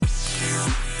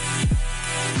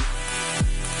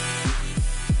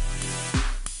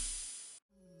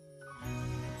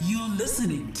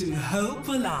to Hope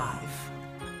Alive.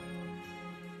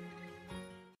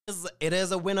 It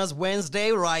is a Winners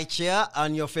Wednesday right here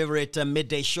on your favorite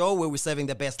midday show where we're serving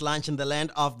the best lunch in the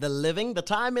land of the living. The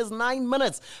time is 9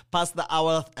 minutes past the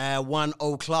hour 1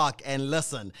 o'clock. And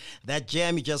listen, that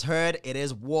jam you just heard, it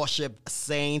is Worship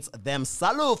Saints, them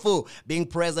Salufu, being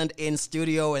present in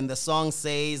studio. And the song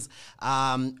says,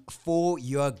 For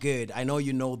Your Good. I know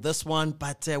you know this one,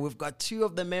 but we've got two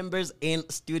of the members in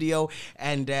studio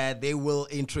and they will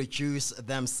introduce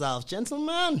themselves.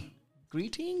 Gentlemen,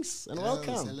 greetings and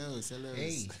welcome. Hello.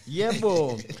 Hey. Yeah,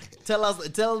 bro.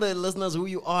 Tell the listeners who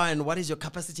you are and what is your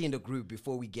capacity in the group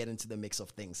before we get into the mix of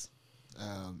things.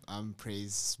 I'm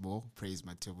Praise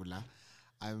Matebula.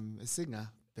 I'm a singer,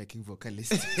 backing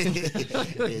vocalist. And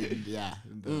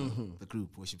the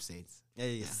group Worship Saints.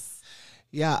 Yes.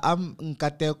 Yeah, I'm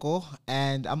Nkateko,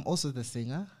 and I'm also the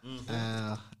singer,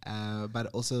 but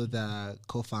also the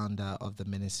co-founder of the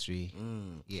ministry.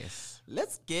 Yes.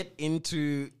 Let's get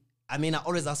into... I mean, I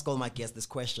always ask all my guests this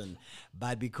question,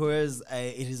 but because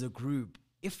it is a group,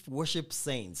 if Worship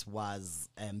Saints was,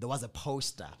 there was a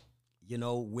poster,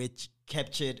 which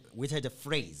had a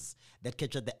phrase that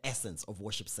captured the essence of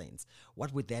Worship Saints,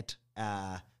 what would that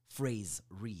phrase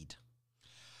read?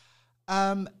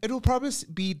 It will probably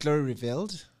be Glory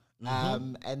Revealed,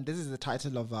 and this is the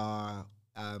title of our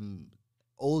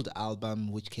old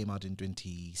album, which came out in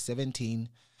 2017.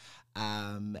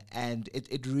 And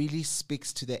it really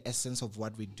speaks to the essence of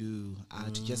what we do,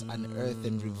 to just unearth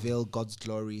and reveal God's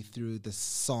glory through the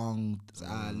song,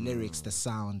 lyrics, the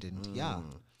sound, and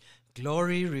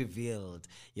Glory Revealed.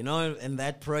 In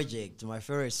that project, my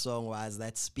favorite song was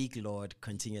that Speak Lord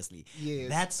Continuously. Yes.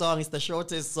 That song is the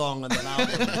shortest song on the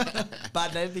album.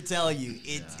 But let me tell you,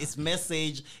 its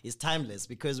message is timeless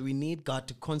because we need God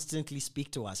to constantly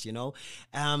speak to us,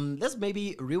 Let's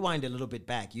maybe rewind a little bit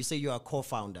back. You say you are a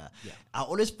co-founder. Yeah. I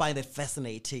always find it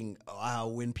fascinating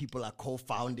when people are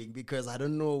co-founding because I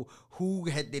don't know who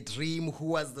had the dream, who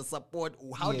was the support,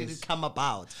 how did it come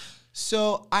about?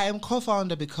 So I am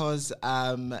co-founder because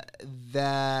when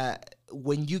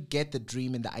you get the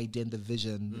dream and the idea and the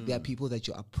vision, there are people that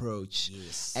you approach.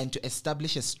 Yes. And to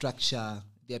establish a structure,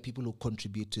 there are people who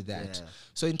contribute to that. Yeah.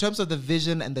 So in terms of the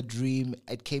vision and the dream,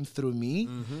 it came through me.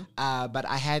 But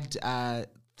I had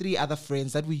 3 other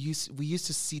friends that we used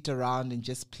to sit around and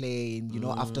just play,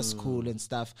 after school and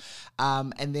stuff.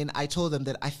 And then I told them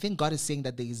that I think God is saying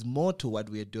that there is more to what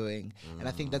we are doing. And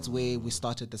I think that's where we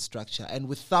started the structure. And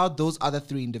without those other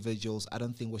 3 individuals, I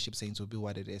don't think Worship Saints would be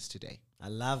what it is today. I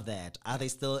love that. Are they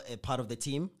still a part of the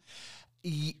team?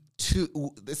 It's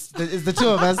the 2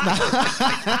 of us now.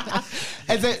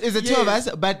 it's the 2 of us,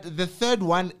 but the third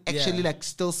one actually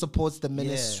still supports the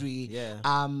ministry.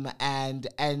 And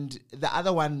the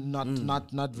other one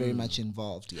not very much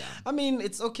involved. Yeah. I mean,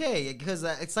 it's okay because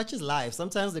it's such as life.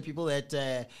 Sometimes the people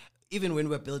that even when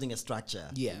we're building a structure,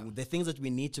 the things that we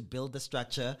need to build the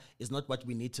structure is not what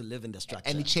we need to live in the structure.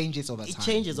 And it changes over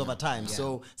time.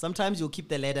 So sometimes you'll keep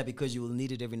the ladder because you will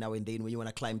need it every now and then when you want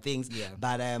to climb things.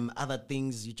 But other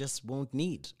things you just won't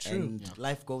need. True. And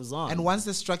life goes on. And once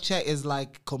the structure is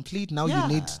complete, now you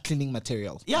need cleaning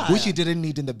material. Which you didn't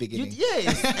need in the beginning.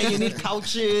 And you need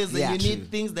couches and you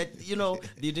need things that, you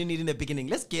didn't need in the beginning.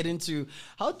 Let's get into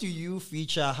how do you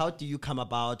feature? How do you come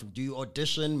about? Do you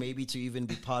audition maybe to even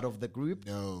be part of the group?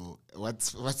 No.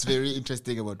 What's very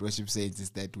interesting about Worship Saints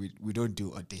is that we don't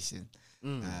do audition.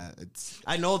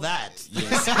 I know that.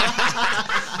 Yes.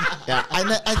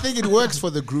 And I think it works for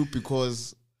the group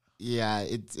because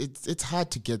it's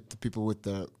hard to get the people with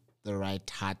the right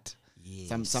heart. Yes.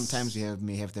 Sometimes we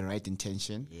may have the right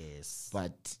intention. Yes.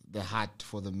 But the heart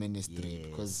for the ministry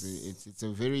because it's a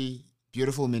very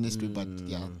beautiful ministry, but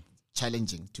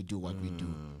challenging to do what we do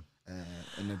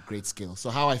in a great skill. So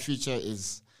how I feature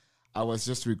is I was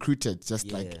just recruited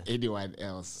just like anyone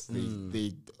else.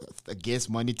 They I guess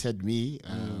monitored me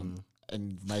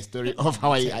and my story of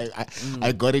how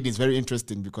I got it is very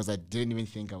interesting because I didn't even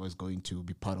think I was going to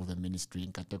be part of the ministry.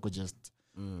 Nkateko just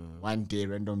one day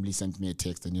randomly sent me a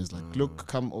text and he was like, look,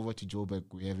 come over to Joburg.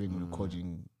 We're having a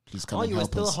recording. Please come and help us.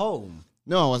 Oh, you were still home?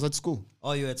 No, I was at school.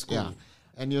 Oh, you were at school? Yeah.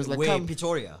 And he was like, where, come.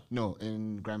 Pretoria? No,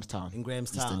 in Grahamstown. In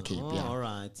Grahamstown. Eastern Cape, all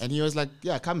right. And he was like,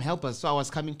 come help us. So I was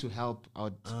coming to help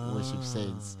out Worship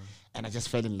Saints. And I just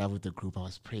fell in love with the group. I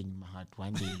was praying in my heart,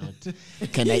 one day, Lord,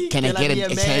 can I get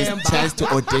a chance to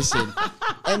audition?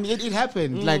 And it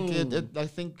happened. I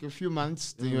think a few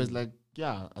months, he was like,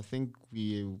 I think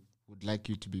we would like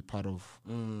you to be part of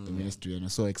the ministry. And I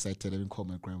was so excited. I even called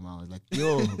my grandma. I was like,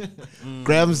 yo,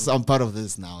 Grams, I'm part of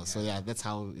this now. So that's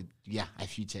how, I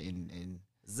feature in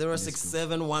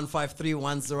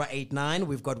 067-153-1089.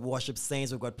 We've got Worship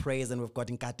Saints, we've got Praise, and we've got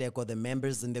Nkateko, the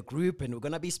members in the group. And we're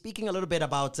going to be speaking a little bit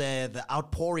about the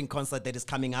Outpouring concert that is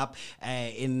coming up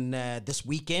in this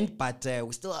weekend. But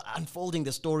we're still unfolding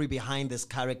the story behind these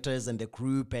characters and the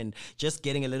group and just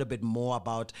getting a little bit more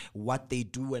about what they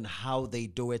do and how they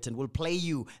do it. And we'll play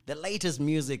you the latest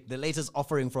music, the latest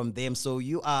offering from them. So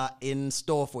you are in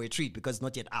store for a treat because it's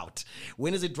not yet out.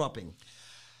 When is it dropping?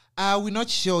 We're not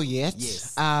sure yet.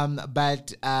 Yes.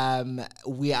 But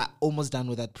we are almost done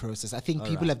with that process. I think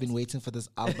people have been waiting for this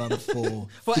album for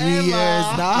 3 years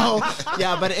now.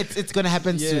 Yeah, but it's going to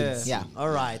happen soon. Yeah.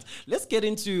 All right. Let's get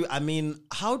into,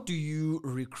 how do you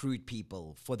recruit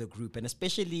people for the group? And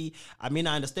especially, I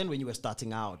understand when you were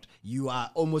starting out, you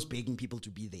are almost begging people to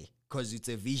be there. Because it's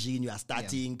a vision, you are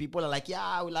starting. People are like,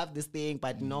 yeah, we love this thing.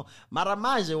 But,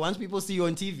 Maramaje, once people see you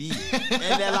on TV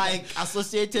and they're like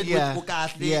associated with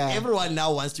Bukatli, everyone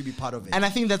now wants to be part of it. And I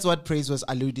think that's what Praise was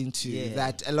alluding to,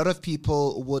 that a lot of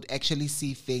people would actually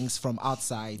see things from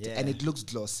outside and it looks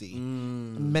glossy.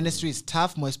 Ministry is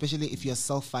tough, more especially if you're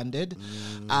self-funded.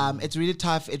 It's really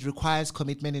tough. It requires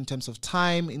commitment in terms of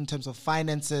time, in terms of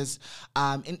finances,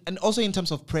 and also in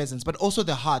terms of presence, but also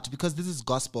the heart, because this is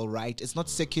gospel, right? It's not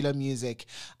secular music.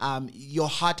 Your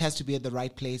heart has to be at the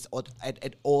right place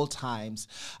at all times.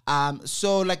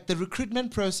 So like the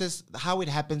recruitment process, how it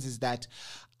happens is that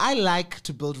I like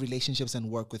to build relationships and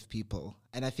work with people.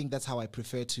 And I think that's how I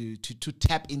prefer to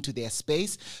tap into their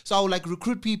space. So I would like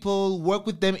recruit people, work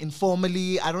with them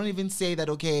informally. I don't even say that,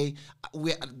 okay,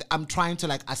 I'm trying to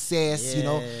like assess,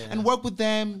 and work with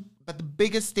them. But the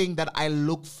biggest thing that I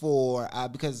look for,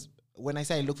 because when I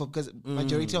say I look for, because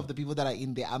majority of the people that are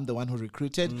in there, I'm the one who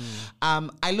recruited.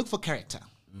 I look for character.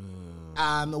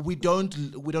 We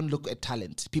don't look at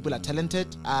talent. People are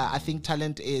talented. I think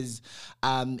talent is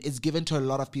given to a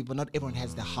lot of people. Not everyone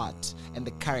has the heart and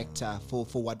the character for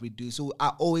what we do. So I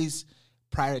always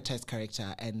prioritize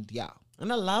character, and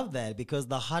And I love that because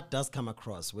the heart does come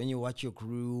across. When you watch your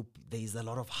group, there's a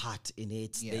lot of heart in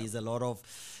it. There's a lot of,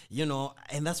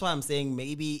 and that's why I'm saying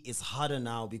maybe it's harder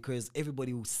now because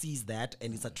everybody sees that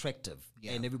and it's attractive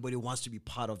and everybody wants to be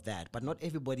part of that. But not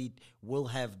everybody will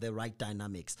have the right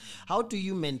dynamics. How do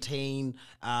you maintain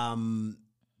the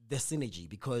synergy?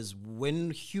 Because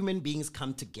when human beings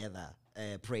come together,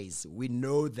 Praise, we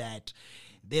know that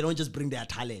they don't just bring their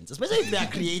talents, especially if they are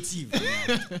creative.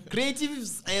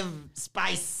 Creatives have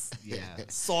spice,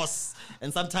 sauce,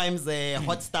 and sometimes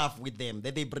hot stuff with them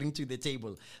that they bring to the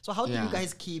table. So how do you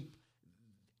guys keep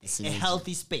a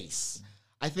healthy space?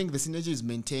 I think the synergy is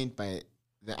maintained by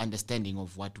the understanding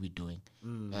of what we're doing.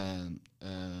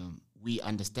 We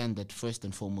understand that first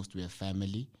and foremost we are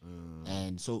family,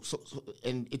 and so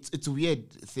and it's a weird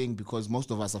thing because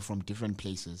most of us are from different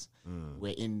places.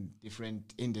 We're in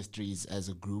different industries as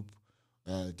a group,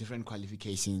 different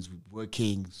qualifications,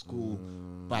 working, school,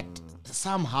 but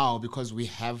somehow because we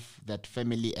have that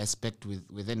family aspect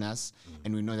within us,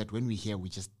 and we know that when we hear, we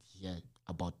just hear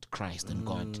about Christ and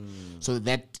God. So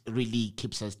that really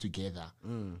keeps us together.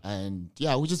 And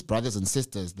we're just brothers and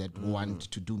sisters that want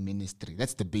to do ministry.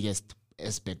 That's the biggest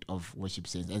aspect of Worship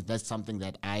Saints. And that's something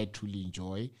that I truly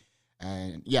enjoy.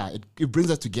 And it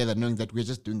brings us together knowing that we're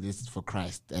just doing this for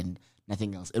Christ and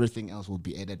nothing else. Everything else will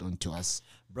be added onto us.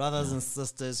 Brothers and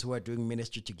sisters who are doing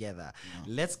ministry together.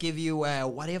 Let's give you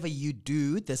Whatever You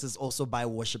Do. This is also by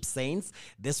Worship Saints.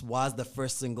 This was the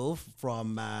first single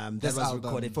from that was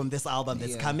recorded from this album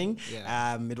that's coming.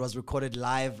 It was recorded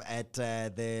live at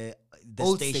the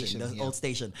old station, old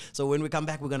station. So when we come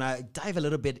back, we're gonna dive a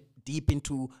little bit deep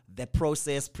into the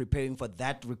process, preparing for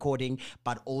that recording,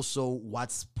 but also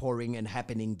what's pouring and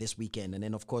happening this weekend. And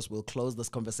then, of course, we'll close this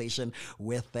conversation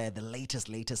with the latest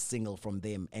single from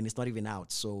them. And it's not even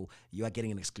out, so you are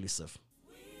getting an exclusive.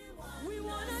 We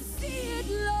want to see it,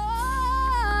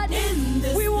 Lord.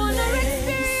 We want to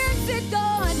experience it,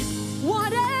 God.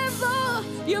 Whatever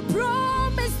you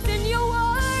promised in your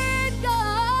word,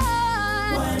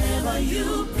 God. Whatever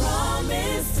you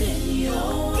promised in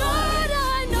your word.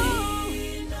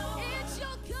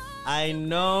 I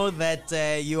know that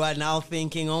you are now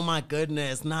thinking, oh my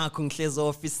goodness, that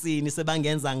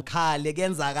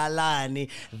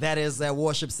is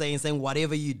Worship Saints saying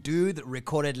Whatever You Do,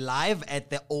 recorded live at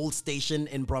the old station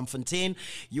in Braamfontein.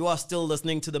 You are still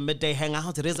listening to the Midday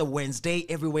Hangout. It is a Wednesday.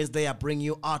 Every Wednesday I bring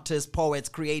you artists, poets,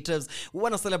 creatives. We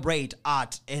want to celebrate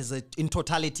art in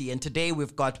totality. And today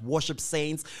we've got Worship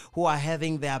Saints who are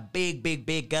having their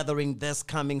big gathering this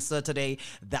coming Saturday,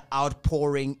 the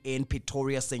Outpouring in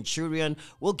Pretoria Centurion.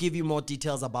 We'll give you more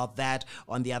details about that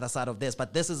on the other side of this.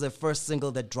 But this is the first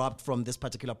single that dropped from this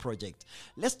particular project.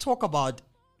 Let's talk about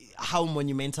how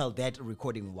monumental that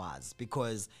recording was,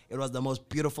 because it was the most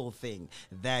beautiful thing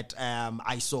that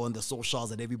I saw on the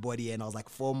socials and everybody, and I was like,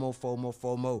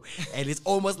 FOMO. And it's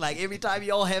almost like every time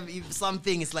y'all have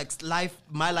something, it's like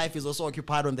my life is also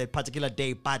occupied on that particular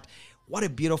day. But what a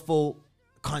beautiful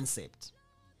concept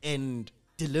and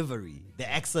delivery.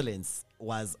 The excellence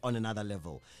was on another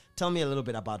level. Tell me a little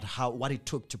bit about what it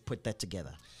took to put that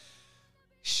together.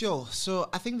 Sure. So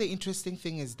I think the interesting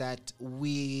thing is that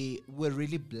we were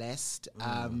really blessed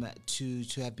to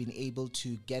have been able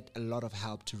to get a lot of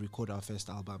help to record our first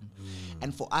album.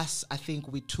 And for us, I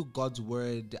think we took God's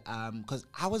word, because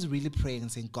I was really praying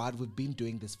and saying, God, we've been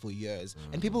doing this for years.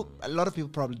 And a lot of people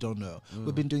probably don't know.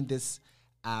 We've been doing this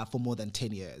for more than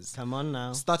 10 years. Come on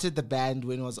now. Started the band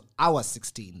when I was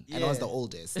 16 and I was the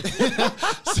oldest.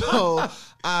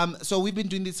 So we've been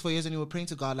doing this for years, and we were praying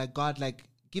to God, like,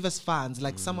 give us funds,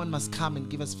 like someone must come and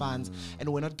give us funds, and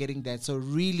we're not getting that. So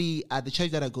really, the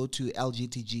church that I go to,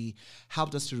 LGTG,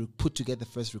 helped us to put together the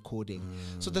first recording.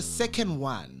 So the second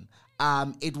one,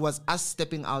 it was us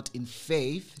stepping out in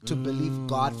faith to believe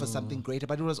God for something greater.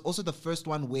 But it was also the first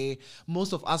one where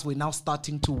most of us were now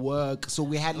starting to work. So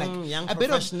we had like a bit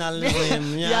of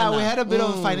we had a bit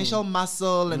of financial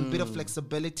muscle and a bit of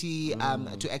flexibility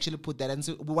to actually put that. And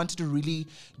so we wanted to really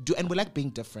do, and we like being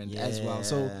different as well.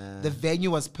 So the venue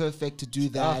was perfect to do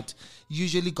that.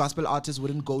 Usually gospel artists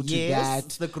wouldn't go to that.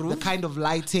 The kind of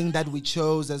lighting that we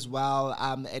chose as well.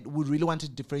 We really wanted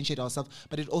to differentiate ourselves,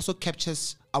 but it also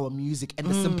captures our music and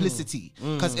the simplicity,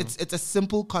 because it's a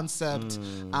simple concept,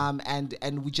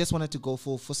 and we just wanted to go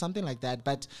for something like that.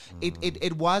 But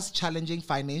it was challenging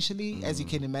financially, as you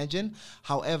can imagine.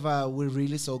 However, we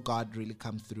really saw God really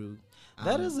come through.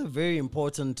 That is a very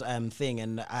important thing,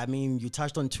 and I mean, you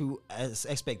touched on two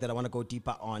aspects that I want to go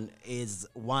deeper on. Is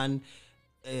one,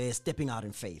 stepping out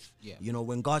in faith. You know,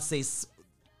 when God says,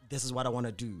 "This is what I want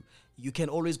to do," you can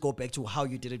always go back to how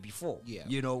you did it before.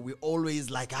 You know, we always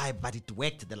like, but it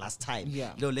worked the last time. You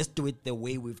know, let's do it the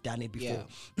way we've done it before.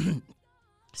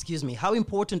 Excuse me. How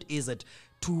important is it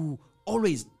to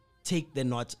always take the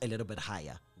notch a little bit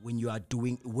higher when you're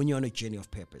on a journey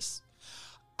of purpose?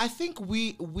 I think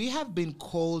we have been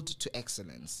called to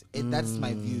excellence. That's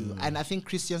my view. And I think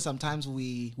Christians, sometimes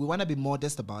we want to be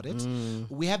modest about it.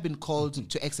 We have been called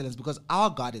to excellence because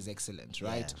our God is excellent,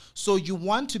 right? So you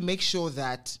want to make sure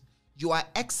that you are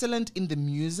excellent in the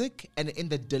music and in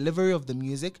the delivery of the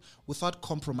music without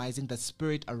compromising the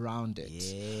spirit around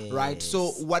it, right? So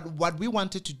what we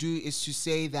wanted to do is to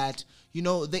say that, you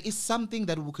know, there is something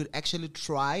that we could actually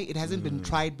try. It hasn't been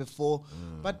tried before,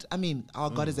 but I mean, our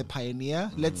God is a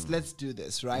pioneer. Let's do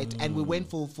this, right? And we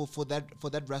went for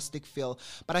that rustic feel.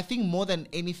 But I think more than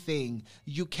anything,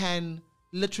 you can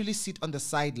literally sit on the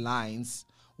sidelines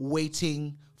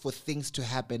waiting for things to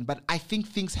happen, but I think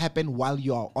things happen while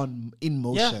you're in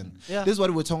motion. This is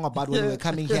what we were talking about when we were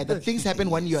coming here. That things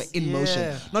happen when you're in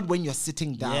motion, not when you're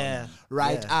sitting down.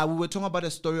 Right? We were talking about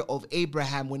a story of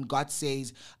Abraham when God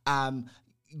says,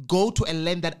 "Go to a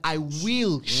land that I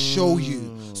will show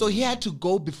you." So he had to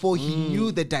go before he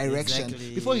knew the direction,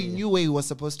 before he knew where he was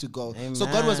supposed to go. So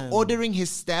God was ordering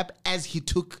his step as he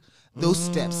took those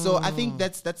steps. So I think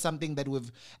that's something that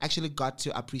we've actually got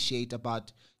to appreciate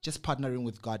about just partnering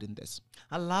with God in this.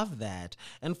 I love that.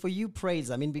 And for you, Praise,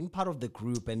 I mean, being part of the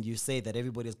group, and you say that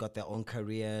everybody's got their own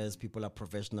careers, people are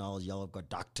professionals, y'all have got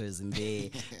doctors in there,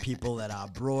 people that are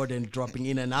abroad and dropping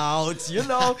in and out, you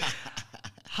know.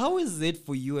 How is it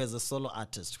for you as a solo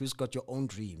artist who's got your own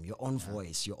dream, your own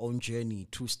voice, your own journey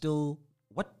to still...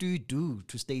 What do you do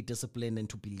to stay disciplined and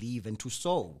to believe and to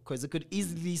sow? Because it could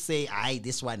easily say,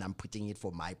 this one, I'm putting it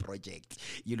for my project.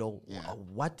 You know,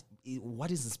 what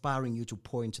is inspiring you to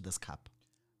pour into this cup?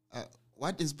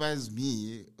 What inspires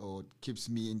me or keeps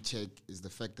me in check is the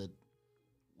fact that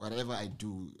whatever I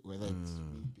do, whether it's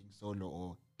me being solo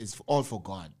or it's all for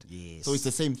God. So it's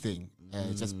the same thing.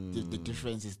 Just the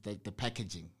difference is that the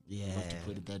packaging. You have to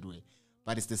put it that way.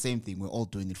 But it's the same thing. We're all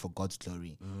doing it for God's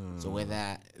glory. So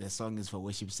whether the song is for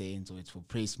Worship Saints or it's for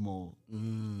Praise More,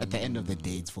 at the end of the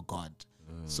day, it's for God.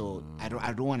 So I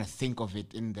don't want to think of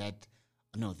it in that,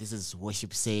 no, this is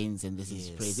Worship Saints and this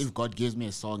is praise. If God gives me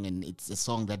a song and it's a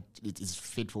song that it is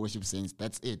fit for Worship Saints,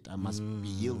 that's it. I must be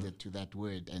yielded to that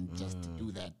word and just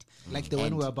do that. Like the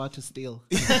one we're about to steal.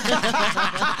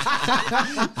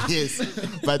 Yes.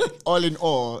 But all in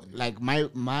all, like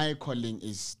my calling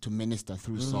is to minister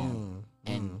through song.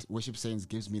 and Worship Saints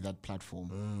gives me that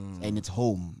platform, and it's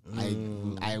home.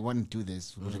 I want to do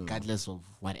this regardless of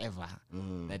whatever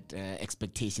that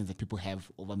expectations that people have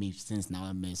over me, since now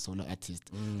I'm a solo artist.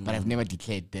 But I've never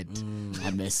declared that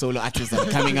I'm a solo artist. I'm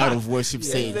coming out of Worship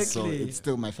Saints, so it's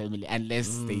still my family,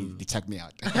 unless they chuck me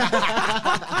out.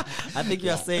 I think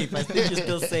you're safe. I think you're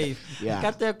still safe. Yeah.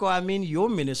 Kateko, I mean, your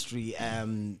ministry,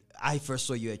 I first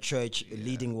saw you at church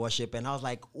leading worship, and I was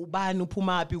like, "Ubani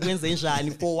uphuma phi wenze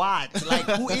njani for what? Like,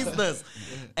 who is this?"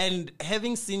 And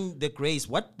having seen the grace,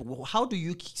 how do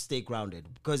you stay grounded?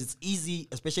 Because it's easy,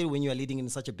 especially when you are leading in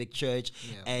such a big church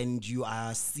and you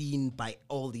are seen by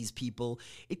all these people.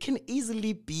 It can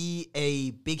easily be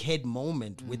a big head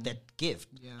moment with that gift.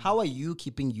 Yeah. How are you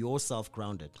keeping yourself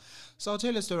grounded? So I'll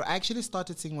tell you a story. I actually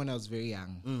started singing when I was very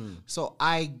young. So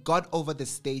I got over the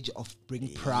stage of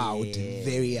being proud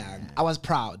very young. I was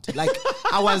proud. Like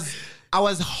I was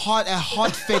a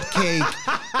hot fed cake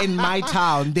in my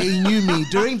town. They knew me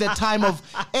during the time of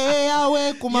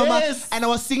Yes. and I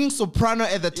was singing soprano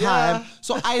at the time.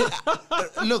 So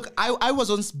I was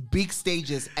on big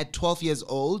stages at 12 years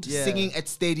old, singing at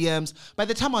stadiums. By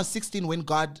the time I was 16,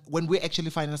 when we actually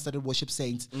finally started Worship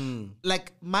Saints,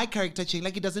 like my character changed.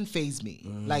 Like it doesn't faze me.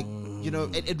 Like, you know,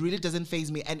 it really doesn't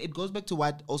faze me. And it goes back to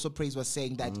what also Praise was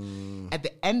saying, that at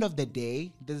the end of the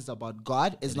day, this is about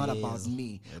God. It's not about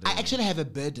me. I actually have a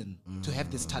burden to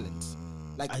have this talent.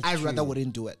 Like I rather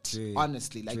wouldn't do it.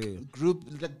 Honestly. Like group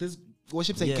like this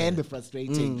Worship Saints can be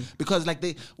frustrating because like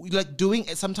doing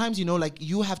it sometimes, you know, like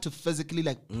you have to physically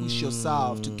like push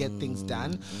yourself to get things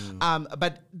done.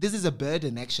 But this is a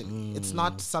burden actually. It's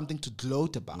not something to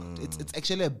gloat about. It's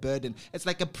actually a burden. It's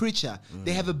like a preacher.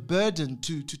 They have a burden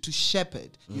to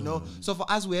shepherd, you know. So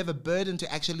for us, we have a burden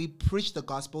to actually preach the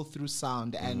gospel through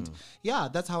sound. And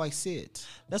that's how I see it.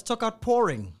 Let's talk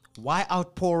outpouring. Why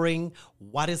outpouring?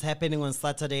 What is happening on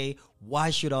Saturday? Why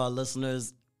should our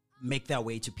listeners make their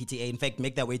way to PTA? In fact,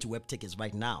 make their way to Web Tickets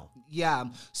right now. Yeah.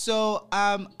 So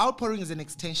Outpouring is an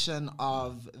extension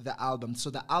of the album. So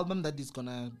the album that is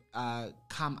gonna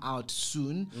come out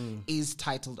soon is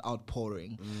titled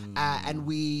Outpouring, and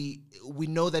we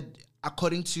know that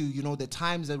according to, you know, the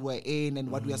times that we're in and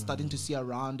what we are starting to see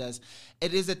around us,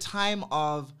 it is a time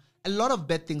of a lot of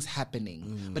bad things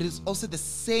happening, but it's also the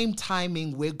same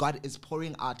timing where God is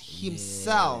pouring out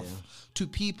himself to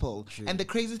people. And the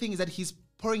crazy thing is that he's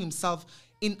pouring himself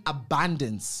in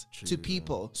abundance to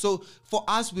people. So for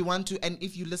us, we want to, and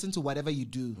if you listen to Whatever You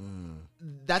Do,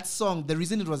 that song, the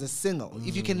reason it was a single,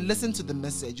 if you can listen to the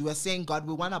message, we are saying, God,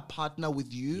 we want to partner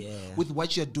with you with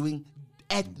what you're doing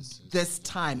at this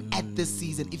time, at this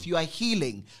season. If you are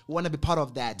healing, we want to be part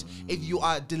of that. If you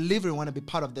are delivering, we want to be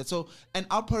part of that. So an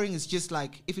outpouring is just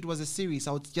like, if it was a series,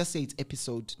 I would just say it's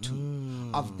episode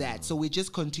 2 of that. So we're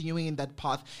just continuing in that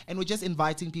path, and we're just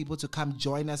inviting people to come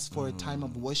join us for a time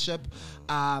of worship.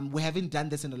 We haven't done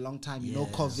this in a long time, you know,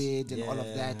 COVID and all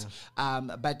of that.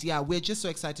 But yeah, we're just so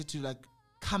excited to like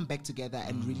come back together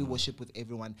and really worship with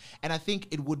everyone. And I think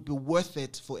it would be worth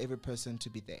it for every person to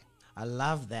be there. I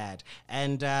love that.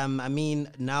 And I mean,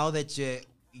 now that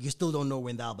you still don't know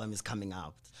when the album is coming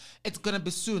out. It's going to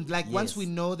be soon. Like once we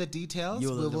know the details, we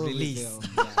will release. reveal.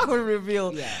 We'll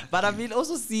reveal. Yeah. But I've been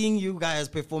also seeing you guys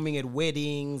performing at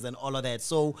weddings and all of that.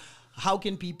 So how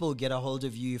can people get a hold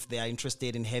of you if they are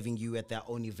interested in having you at their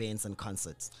own events and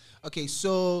concerts? Okay,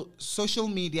 so social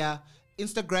media,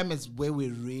 Instagram is where we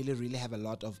really, really have a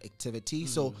lot of activity.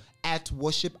 So at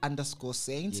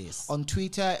worship_saints. Yes. On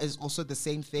Twitter is also the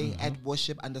same thing, at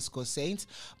worship_saints.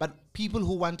 But people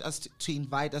who want us to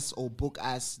invite us or book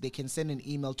us, they can send an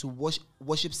email to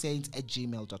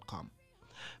worshipsaints@gmail.com.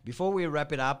 Before we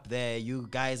wrap it up, there you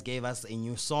guys gave us a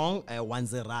new song,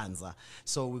 Wanze Ranza.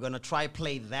 So we're gonna try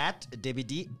play that, Debbie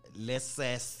D. Let's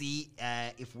see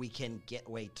if we can get.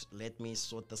 Wait, let me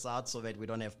sort this out so that we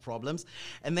don't have problems.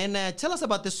 And then tell us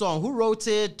about the song. Who wrote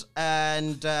it,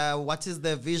 and what is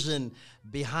the vision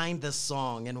behind the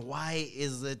song, and why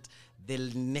is it the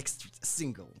next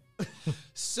single?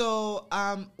 So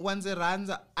Wanze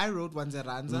Ranza, I wrote Wanze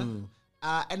Ranza.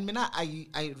 And Mina,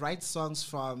 I write songs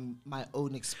from my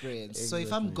own experience. So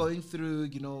if I'm going through,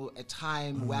 you know, a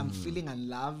time where I'm feeling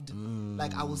unloved,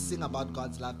 like I will sing about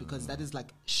God's love, because that is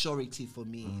like surety for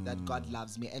me that God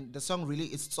loves me. And the song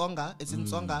really is Tsonga. It's in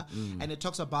Tsonga, and it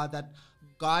talks about that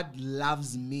God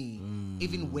loves me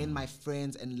even when my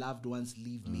friends and loved ones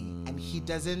leave me, and He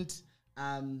doesn't.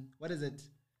 What is it?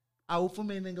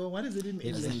 What is it in It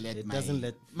English? doesn't let It my doesn't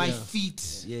let My yeah.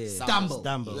 feet Yeah. stumble.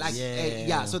 Stumble. Like,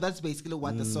 Yeah. so that's basically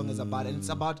what the song is about. And it's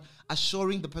about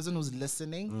assuring the person who's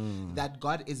listening that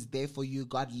God is there for you,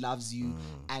 God loves you,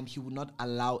 and He will not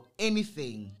allow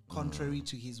anything contrary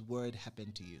to His word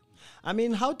happen to you. I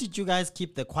mean, how did you guys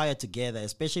keep the choir together,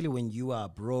 especially when you are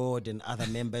abroad and other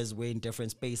members were in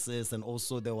different spaces, and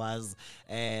also there was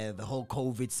the whole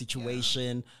COVID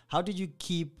situation? How did you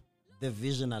keep the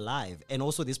vision alive? And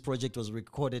also, this project was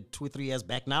recorded 2-3 years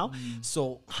back now.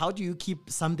 So, how do you keep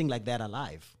something like that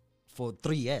alive for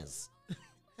 3 years?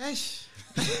 Hey,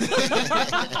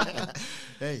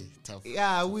 tough.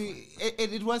 Yeah,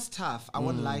 it was tough. I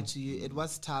won't lie to you. It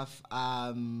was tough.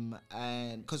 And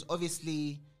because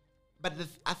obviously, but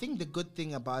I think the good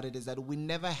thing about it is that we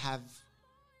never have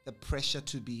the pressure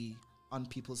to be on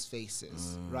people's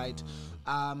faces, right?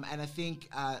 And I think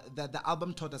that the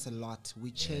album taught us a lot.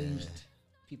 We changed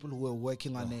people who were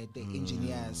working on it, the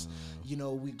engineers. You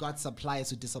know, we got suppliers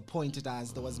who disappointed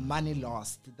us. There was money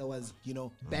lost. There was,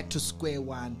 back to square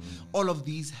one. All of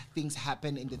these things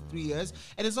happen in the 3 years.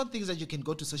 And it's not things that you can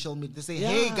go to social media to say,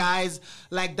 hey guys,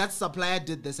 like that supplier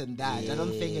did this and that. I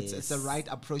don't think it's the right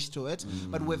approach to it.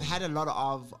 But we've had a lot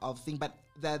of things. But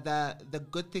the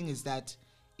good thing is that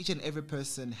each and every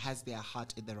person has their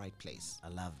heart in the right place. I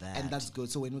love that. And that's good.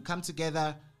 So when we come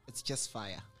together, it's just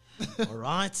fire. All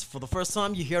right. For the first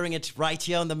time, you're hearing it right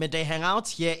here on the Midday Hangout.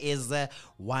 Here is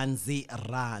Wanzi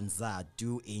Ranza.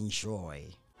 Do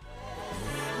enjoy.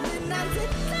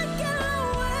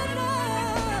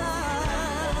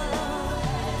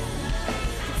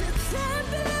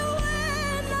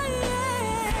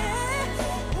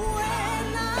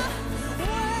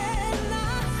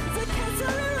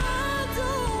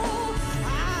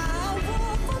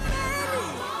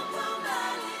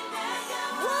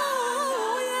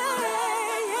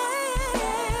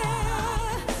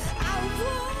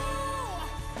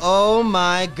 Oh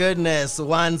my goodness,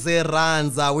 Wanzi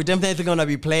Ranza. We're definitely going to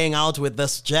be playing out with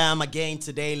this jam again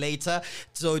today, later.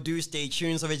 So do stay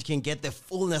tuned so that you can get the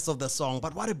fullness of the song.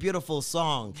 But what a beautiful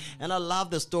song. And I love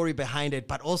the story behind it,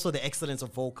 but also the excellence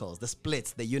of vocals, the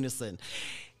splits, the unison.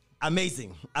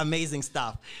 Amazing, amazing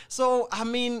stuff. So, I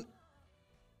mean,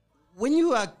 when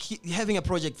you are having a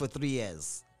project for 3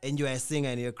 years and you're a singer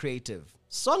and you're creative,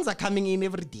 songs are coming in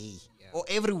every day. Or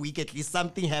every week at least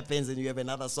something happens and you have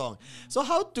another song. So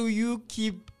how do you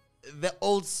keep the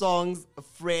old songs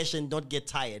fresh and not get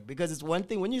tired? Because it's one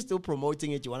thing when you're still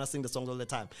promoting it, you want to sing the songs all the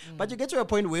time. But you get to a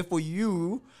point where for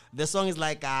you, the song is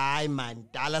like, ay man,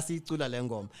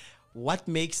 what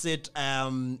makes it,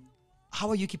 how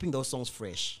are you keeping those songs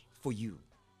fresh for you?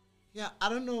 Yeah, I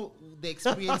don't know the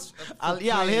experience. I'll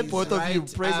hear both of you.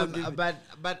 Praise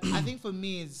but I think for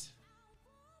me is,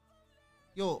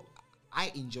 I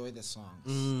enjoy the songs,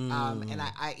 and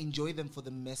I enjoy them for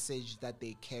the message that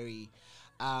they carry.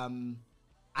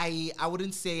 I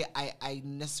wouldn't say I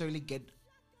necessarily get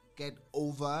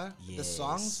over the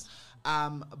songs,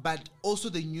 but also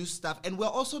the new stuff. And we're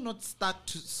also not stuck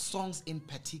to songs in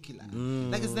particular.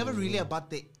 Like it's never really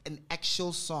about an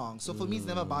actual song. So for me, it's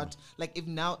never about like if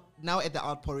now at the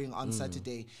Outpouring on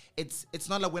Saturday, it's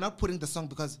not like we're not putting the song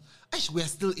because we're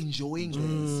still enjoying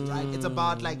this, right? It's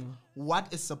about like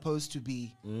what is supposed to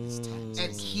be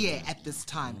at here at this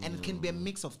time, and it can be a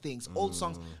mix of things. Old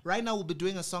songs. Right now, we'll be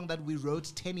doing a song that we wrote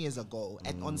 10 years ago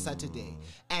on Saturday,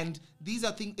 and these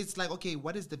are things. It's like, okay,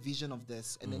 what is the vision of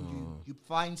this? And then you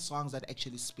find songs that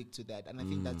actually speak to that, and I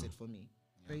think that's it for me.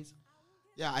 Praise.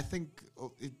 Yeah, I think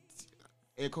it's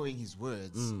echoing his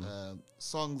words.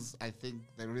 Songs, I think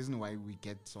the reason why we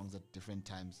get songs at different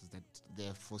times is that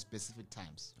they're for specific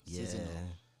times. Seasonal.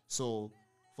 So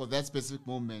for that specific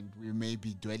moment, we may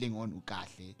be dwelling on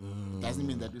Ukahle. Doesn't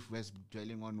mean that if we're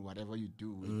dwelling on whatever you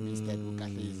do, it means that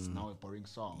Ukahle is now a boring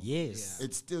song. Yes.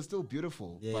 It's still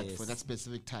beautiful, but for that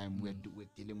specific time, we're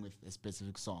dealing with a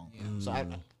specific song. So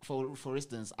for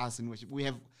instance, us in worship,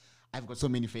 I've got so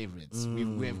many favorites.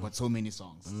 We have got so many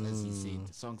songs, as he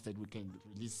said, songs that we can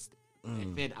release a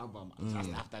third album just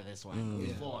after this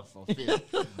one, fourth or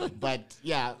fifth. But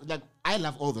yeah, like I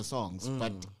love all the songs,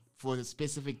 but for a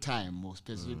specific time or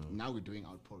specific, now we're doing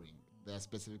Outpouring. There are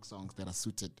specific songs that are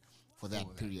suited for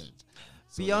that period.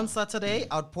 So Beyond Saturday,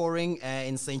 Outpouring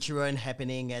in Centurion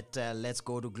happening at Let's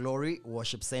Go to Glory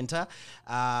Worship Center.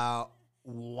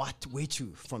 Where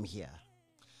to from here?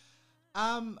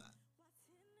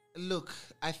 Look,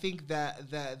 I think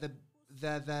the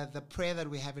prayer that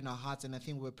we have in our hearts, and I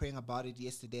think we were praying about it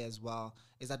yesterday as well,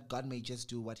 is that God may just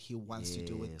do what He wants to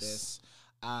do with this.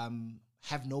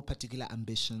 Have no particular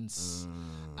ambitions.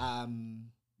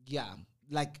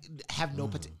 like have no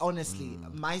honestly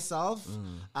myself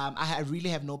I really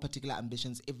have no particular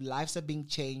ambitions. If lives are being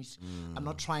changed, I'm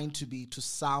not trying to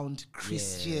sound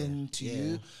Christian to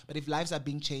you, but if lives are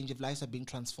being changed, if lives are being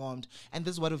transformed, and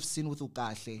this is what we've seen with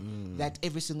Ukahle, that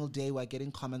every single day we're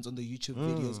getting comments on the YouTube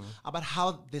videos about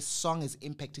how this song is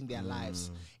impacting their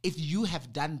lives. If you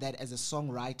have done that as a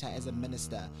songwriter, as a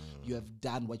minister, you have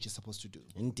done what you're supposed to do.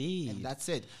 Indeed. And that's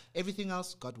it. Everything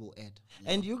else God will add.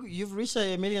 And you've reached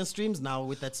 1 million streams now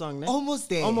with that song, ne? Almost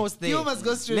there. Almost there. You must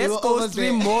go stream. Let's We're go almost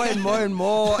stream there. more and more and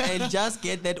more and just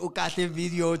get that Ukahle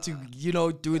video to,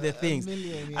 do the things.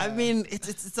 million, I yeah. mean,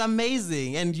 it's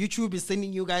amazing. And YouTube is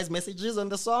sending you guys messages on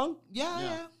the song.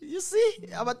 Yeah. You see?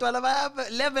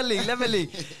 Leveling.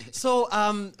 So,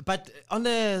 but on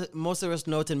a more serious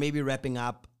note and maybe wrapping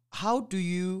up, how do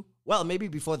you, well, maybe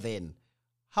before then,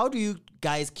 how do you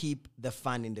guys keep the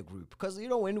fun in the group? Because,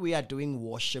 when we are doing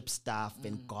worship stuff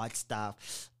and God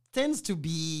stuff, tends to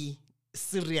be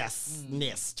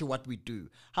seriousness to what we do.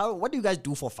 What do you guys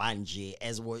do for fun, Jay,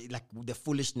 as well, like the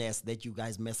foolishness that you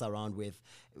guys mess around with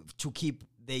to keep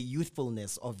the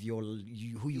youthfulness of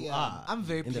who you are? I'm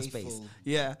very in the playful. space.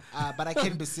 Yeah. But I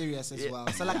can be serious as well.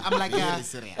 So like I'm like Really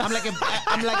serious. I'm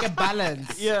like a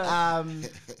balance. Yeah.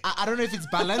 I don't know if it's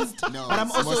balanced. No, but I'm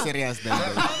it's also more serious than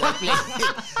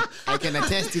that. I can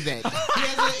attest to that.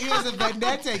 he has a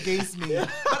vendetta against me.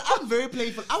 But I'm very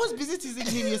playful. I was busy teasing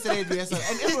him yesterday at rehearsal,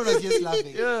 and everyone was just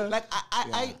laughing. Yeah. Like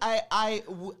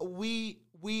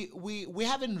we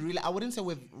haven't really. I wouldn't say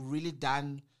we've really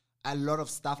done a lot of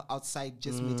stuff outside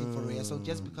just meeting for rehearsal,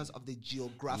 just because of the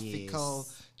geographical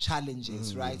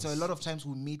challenges, right? So a lot of times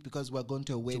we meet because we're going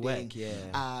to a wedding. work,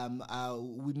 yeah.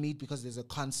 We meet because there's a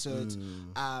concert,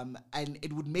 and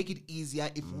it would make it easier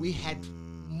if we had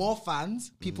more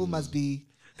fans. People must be,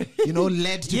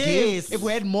 led to Yes. give. If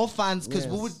we had more fans, because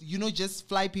we Yes. would, just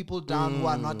fly people down who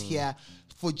are not here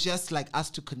for just like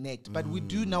us to connect. But we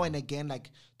do now and again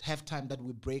like have time that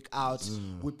we break out,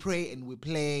 we pray and we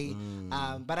play.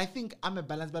 But I think I'm a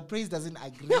balance, but Praise doesn't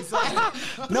agree. So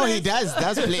No, he does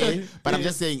play, but I'm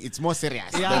just saying it's more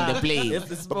serious than the play.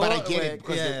 It's But I more get it work,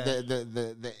 because yeah.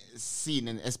 the scene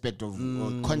and aspect of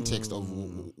or context of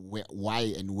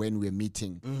why and when we're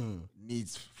meeting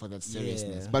needs for that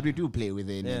seriousness. Yeah. But we do play with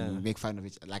it Yeah. and we make fun of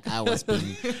it. Like I was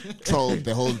being trolled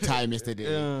the whole time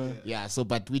yesterday. Yeah. So,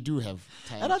 but we do have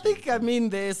time. And I think,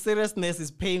 the seriousness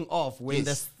is paying off when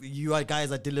Yes. you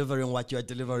guys are delivering what you are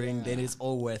delivering, then it's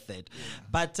all worth it.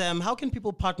 But how can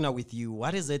people partner with you?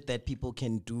 What is it that people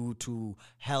can do to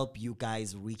help you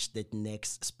guys reach that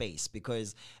next space?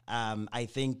 Because I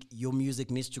think your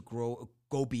music needs to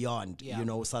go beyond,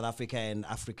 South Africa and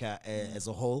Africa as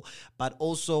a whole. But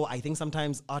also, I think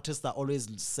sometimes artists are always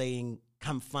saying,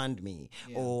 come fund me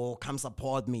or come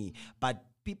support me. But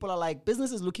people are like,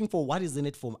 business is looking for what is in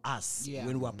it for us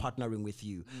when we're partnering with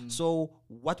you. So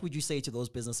what would you say to those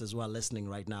businesses who are listening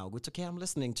right now? It's okay, I'm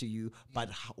listening to you, but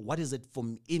what is it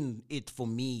in it for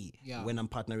me when I'm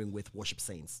partnering with Worship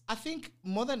Saints? I think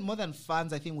more than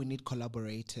fans, I think we need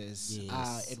collaborators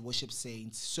Yes. at Worship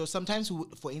Saints. So sometimes,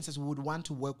 for instance, we would want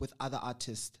to work with other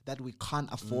artists that we can't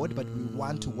afford, but we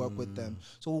want to work with them.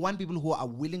 So we want people who are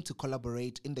willing to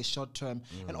collaborate in the short term.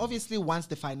 And obviously, once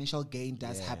the financial gain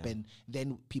does happen,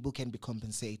 then people can be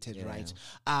compensated, right?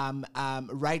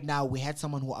 Right now, we had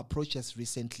someone who approached us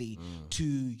recently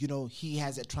to, he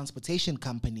has a transportation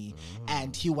company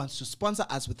and he wants to sponsor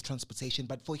us with transportation.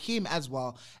 But for him as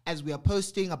well, as we are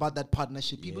posting about that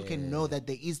partnership, people can know that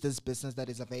there is this business that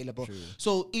is available.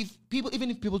 So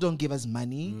even if people don't give us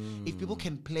money, if people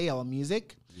can play our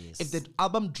music, if the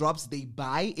album drops, they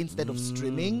buy instead of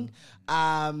streaming.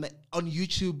 On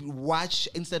YouTube, watch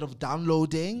instead of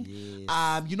downloading.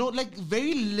 Like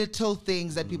very little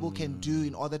things that people can do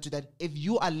in order to that. If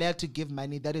you are led to give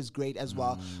money, that is great as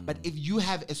well. But if you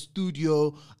have a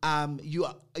studio, you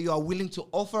are willing to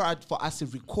offer it for us to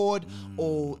record,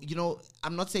 or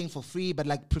I'm not saying for free, but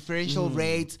like preferential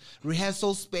rates,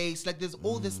 rehearsal space. Like there's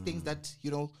all these things that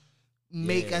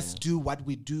make us do what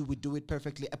we do. We do it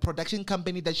perfectly. A production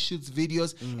company that shoots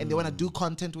videos and they want to do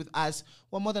content with us,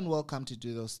 we're more than welcome to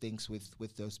do those things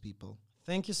with those people.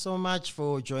 Thank you so much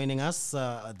for joining us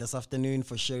this afternoon,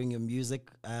 for sharing your music,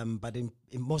 but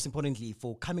most importantly,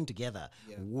 for coming together,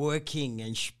 working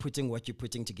and putting what you're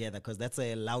putting together, because that's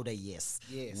a louder yes.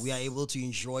 We are able to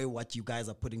enjoy what you guys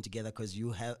are putting together because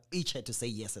you have each had to say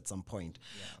yes at some point.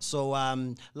 So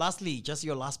lastly, just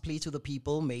your last plea to the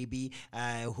people, maybe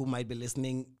who might be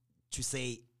listening, to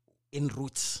say en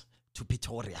route to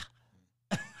Pretoria.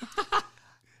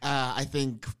 I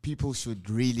think people should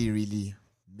really, really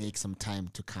make some time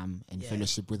to come and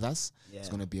fellowship with us. It's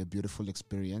going to be a beautiful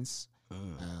experience.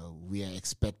 We are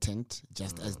expectant,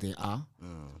 just as they are,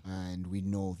 and we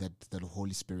know that the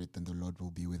Holy Spirit and the Lord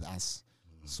will be with us.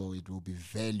 So it will be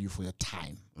value for your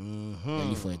time.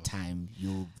 Value for your time.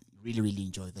 You'll really, really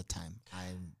enjoy the time.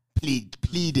 I'm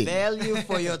pleading. Value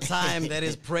for your time. That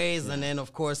is praise. And then,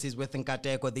 of course, he's with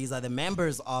Nkateko. These are the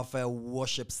members of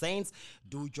Worship Saints.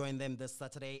 Do join them this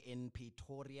Saturday in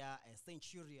Pretoria,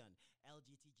 Centurion,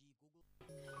 LGTG,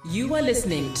 Google. You are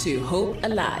listening to Hope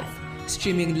Alive,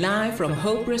 streaming live from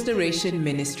Hope Restoration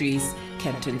Ministries,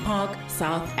 Kempton Park,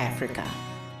 South Africa.